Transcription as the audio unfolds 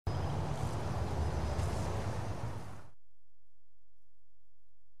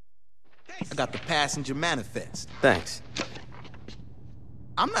I got the passenger manifest. Thanks.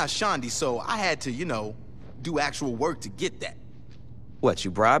 I'm not Shondi, so I had to, you know, do actual work to get that. What,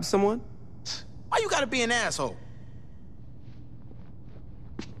 you bribed someone? Why you gotta be an asshole?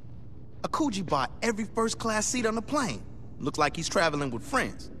 Akuji bought every first-class seat on the plane. Looks like he's traveling with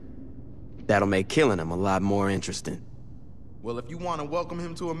friends. That'll make killing him a lot more interesting. Well, if you want to welcome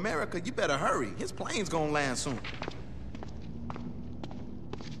him to America, you better hurry. His plane's gonna land soon.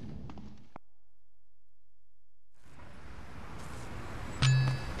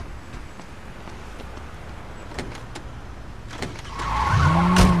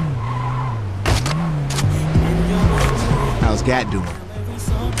 How's Gat doing?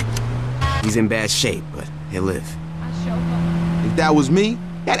 He's in bad shape, but he'll live. If that was me,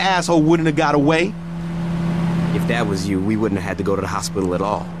 that asshole wouldn't have got away. If that was you, we wouldn't have had to go to the hospital at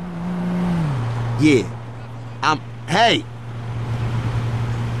all. Yeah. Hey!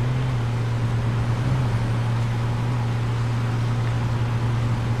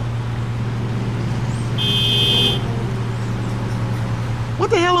 What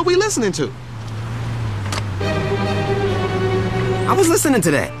the hell are we listening to? I was listening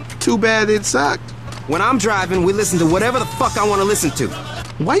to that. Too bad it sucked. When I'm driving, we listen to whatever the fuck I want to listen to.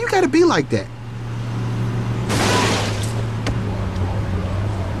 Why you gotta be like that?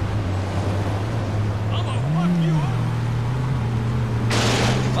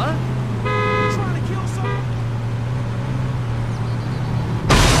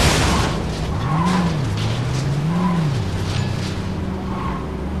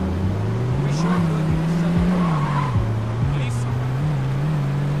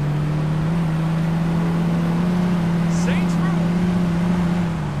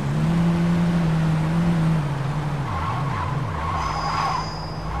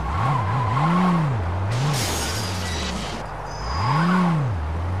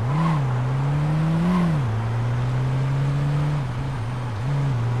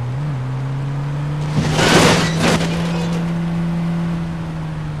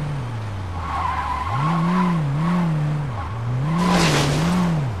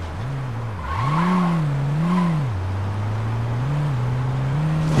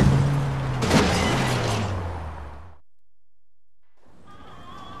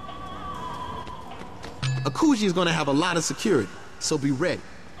 Akuji is gonna have a lot of security, so be ready.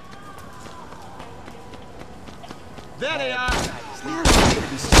 There they are!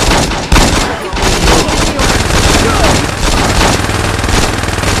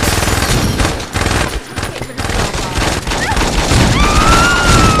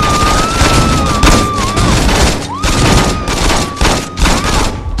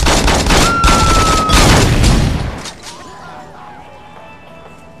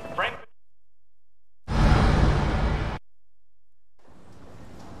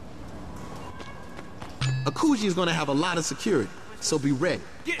 Akuji is gonna have a lot of security, so be ready.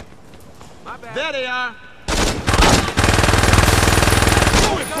 There they are!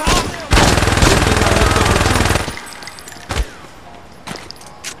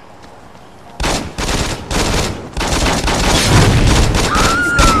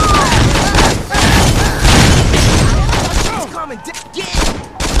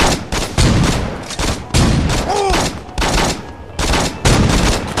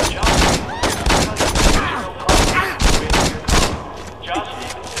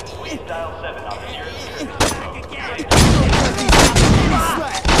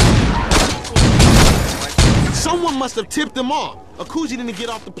 Someone must have tipped them off. Akuji didn't get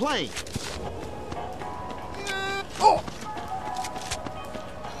off the plane. Oh!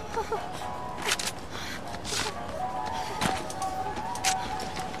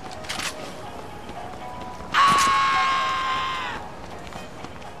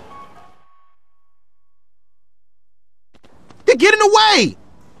 They're getting away!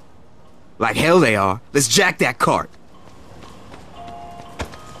 Like hell they are. Let's jack that cart.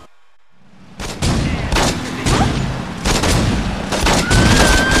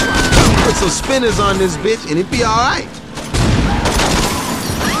 Put some spinners on this bitch and it'd be alright.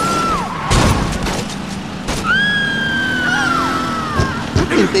 I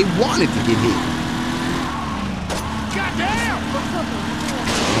think they wanted to get hit.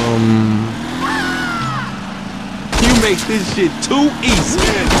 You make this shit too easy.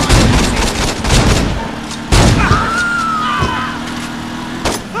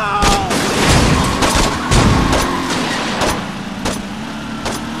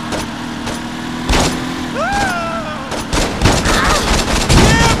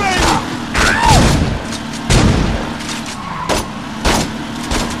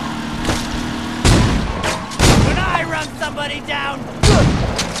 Somebody down!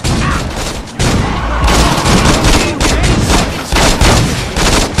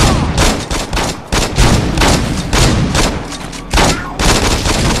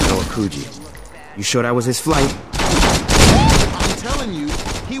 Karakuji. You sure that was his flight? I'm telling you,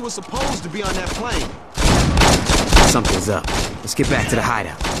 he was supposed to be on that plane. Something's up. Let's get back to the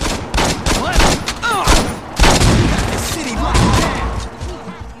hideout. What? The city locked down.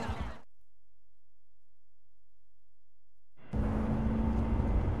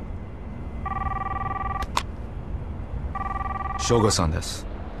 Shogo-san desu.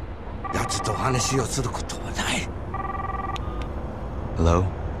 Hello?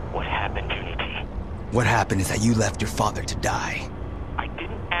 What happened, Junichi? What happened is that you left your father to die. I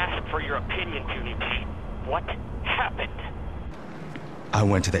didn't ask for your opinion, Junichi. What happened? I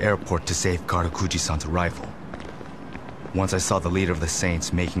went to the airport to save Karakuji-san's rifle. Once I saw the leader of the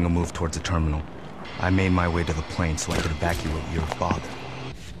Saints making a move towards the terminal, I made my way to the plane so I could evacuate your father.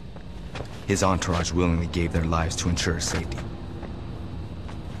 His entourage willingly gave their lives to ensure his safety.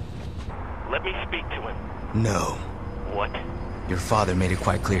 Let me speak to him. No. What? Your father made it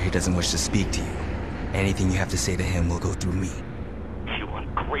quite clear he doesn't wish to speak to you. Anything you have to say to him will go through me. You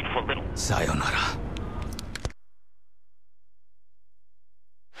ungrateful little... Sayonara.